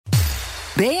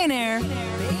BNR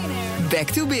Back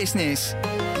to Business.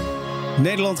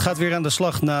 Nederland gaat weer aan de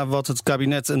slag na wat het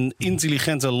kabinet een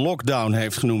intelligente lockdown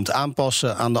heeft genoemd.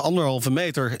 Aanpassen aan de 1,5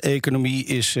 meter economie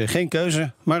is geen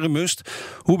keuze, maar een must.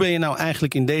 Hoe ben je nou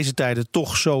eigenlijk in deze tijden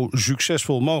toch zo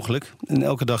succesvol mogelijk? En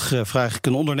elke dag vraag ik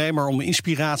een ondernemer om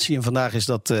inspiratie. En vandaag is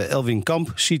dat Elwin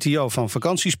Kamp, CTO van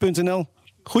vakanties.nl.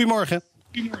 Goedemorgen.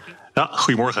 Ja,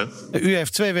 goedemorgen. U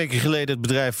heeft 2 weken geleden het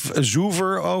bedrijf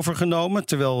Zoover overgenomen,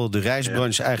 terwijl de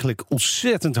reisbranche eigenlijk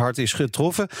ontzettend hard is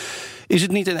getroffen. Is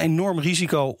het niet een enorm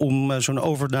risico om zo'n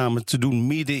overname te doen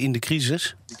midden in de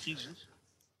crisis?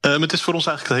 Het is voor ons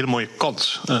eigenlijk een hele mooie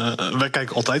kans. Wij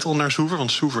kijken altijd al naar Zoover,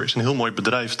 want Zoover is een heel mooi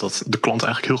bedrijf dat de klant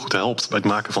eigenlijk heel goed helpt bij het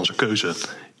maken van zijn keuze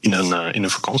in een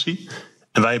vakantie.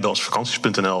 En wij hebben als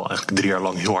vakanties.nl eigenlijk 3 jaar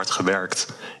lang heel hard gewerkt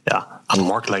aan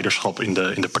marktleiderschap in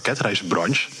de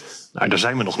pakketreizenbranche. Nou, daar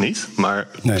zijn we nog niet, maar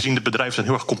we zien de bedrijven zijn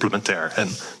heel erg complementair. En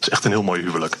het is echt een heel mooi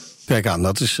huwelijk. Kijk aan,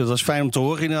 dat is fijn om te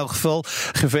horen in elk geval.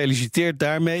 Gefeliciteerd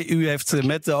daarmee. U heeft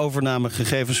met de overname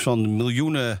gegevens van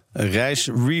miljoenen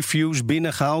reisreviews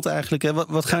binnengehaald eigenlijk.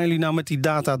 Wat gaan jullie nou met die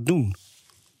data doen?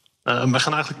 We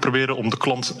gaan eigenlijk proberen om de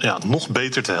klant nog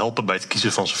beter te helpen bij het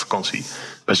kiezen van zijn vakantie.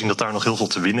 Wij zien dat daar nog heel veel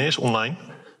te winnen is online.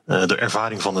 De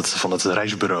ervaring van het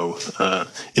reisbureau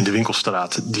in de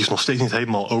winkelstraat die is nog steeds niet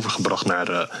helemaal overgebracht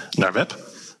naar web.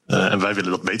 En wij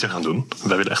willen dat beter gaan doen.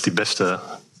 Wij willen echt die beste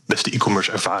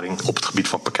e-commerce ervaring op het gebied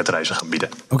van pakketreizen gaan bieden.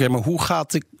 Oké, maar hoe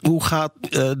gaat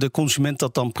de consument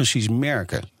dat dan precies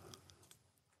merken?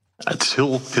 Het is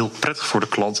heel, heel prettig voor de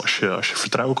klant als je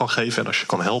vertrouwen kan geven en als je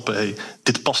kan helpen. Hey,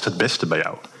 dit past het beste bij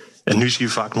jou. En nu zie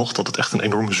je vaak nog dat het echt een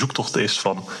enorme zoektocht is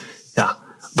van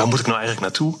waar moet ik nou eigenlijk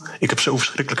naartoe? Ik heb zo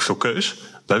verschrikkelijk veel keus.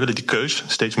 Wij willen die keus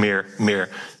steeds meer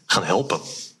gaan helpen.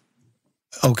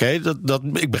 Oké,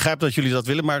 ik begrijp dat jullie dat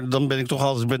willen, maar dan ben ik toch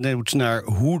altijd benieuwd naar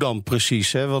hoe dan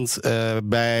precies. Hè? Want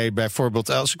bijvoorbeeld,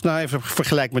 als ik nou even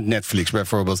vergelijk met Netflix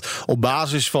bijvoorbeeld, op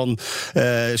basis van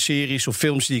series of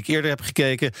films die ik eerder heb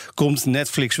gekeken, komt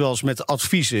Netflix wel eens met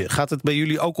adviezen. Gaat het bij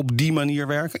jullie ook op die manier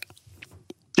werken?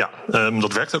 Ja,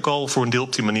 dat werkt ook al voor een deel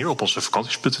op die manier op onze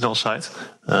vakanties.nl site.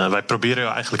 Wij proberen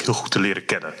jou eigenlijk heel goed te leren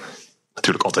kennen.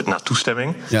 Natuurlijk altijd na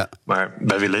toestemming. Ja. Maar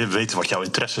wij willen weten wat jouw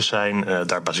interesses zijn.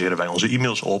 Daar baseren wij onze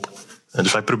e-mails op.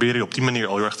 Dus wij proberen je op die manier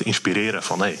al heel erg te inspireren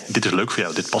van dit is leuk voor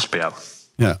jou, dit past bij jou.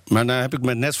 Ja, maar nou heb ik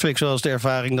met Netflix wel eens de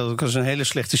ervaring dat ik als een hele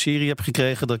slechte serie heb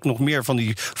gekregen, dat ik nog meer van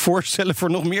die voorstellen voor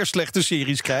nog meer slechte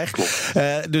series krijg.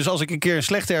 Dus als ik een keer een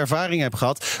slechte ervaring heb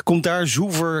gehad, komt daar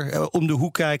Zoover om de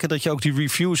hoek kijken dat je ook die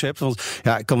reviews hebt. Want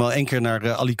ik kan wel 1 keer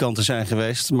naar Alicante zijn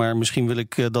geweest, maar misschien wil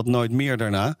ik dat nooit meer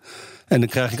daarna. En dan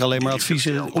krijg ik alleen maar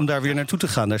adviezen om daar weer naartoe te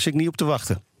gaan. Daar zit ik niet op te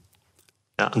wachten.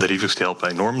 Ja, de reviews die helpen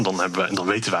enorm. Dan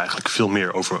weten we eigenlijk veel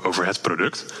meer over het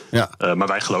product. Ja. Maar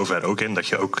wij geloven er ook in dat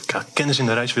je ook kennis in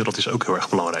de reiswereld is ook heel erg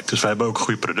belangrijk. Dus wij hebben ook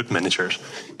goede productmanagers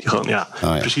die gewoon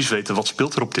precies weten wat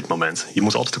speelt er op dit moment. Je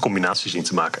moet altijd een combinatie zien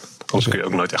te maken. Anders kun je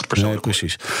ook nooit echt persoonlijk worden.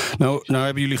 Precies. Nou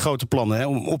hebben jullie grote plannen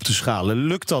om op te schalen.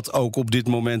 Lukt dat ook op dit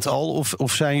moment al?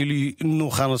 Of zijn jullie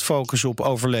nog aan het focussen op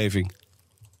overleving?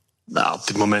 Nou, op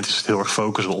dit moment is het heel erg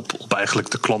focussen op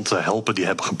eigenlijk de klanten helpen die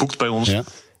hebben geboekt bij ons. Ja.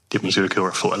 Die hebben natuurlijk heel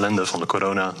erg veel ellende van de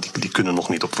corona. Die kunnen nog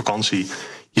niet op vakantie.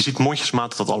 Je ziet mondjesmaat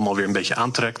dat dat allemaal weer een beetje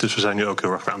aantrekt. Dus we zijn nu ook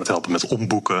heel erg aan het helpen met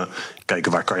omboeken.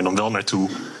 Kijken waar kan je dan wel naartoe.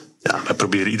 Ja, wij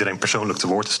proberen iedereen persoonlijk te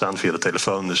woord te staan via de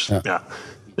telefoon. Dus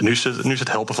nu is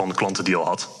het helpen van de klanten die al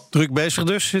had. Druk bezig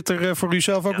dus. Zit er voor u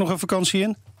zelf ook nog een vakantie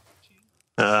in?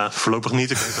 Voorlopig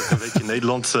niet. Ik weet dat ik een weekje in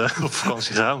Nederland op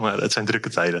vakantie ga, maar het zijn drukke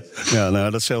tijden. Ja,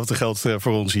 nou, datzelfde geldt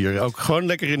voor ons hier. Ook gewoon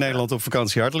lekker in Nederland op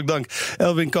vakantie. Hartelijk dank.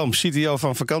 Elwin Kamp, CTO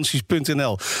van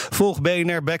vakanties.nl. Volg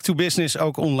BNR Back to Business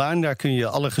ook online. Daar kun je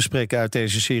alle gesprekken uit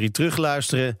deze serie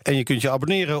terugluisteren. En je kunt je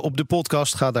abonneren op de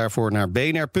podcast. Ga daarvoor naar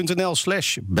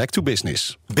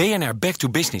bnr.nl/backtobusiness. BNR Back to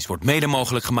Business wordt mede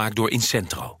mogelijk gemaakt door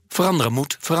Incentro. Veranderen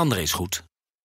moet, veranderen is goed.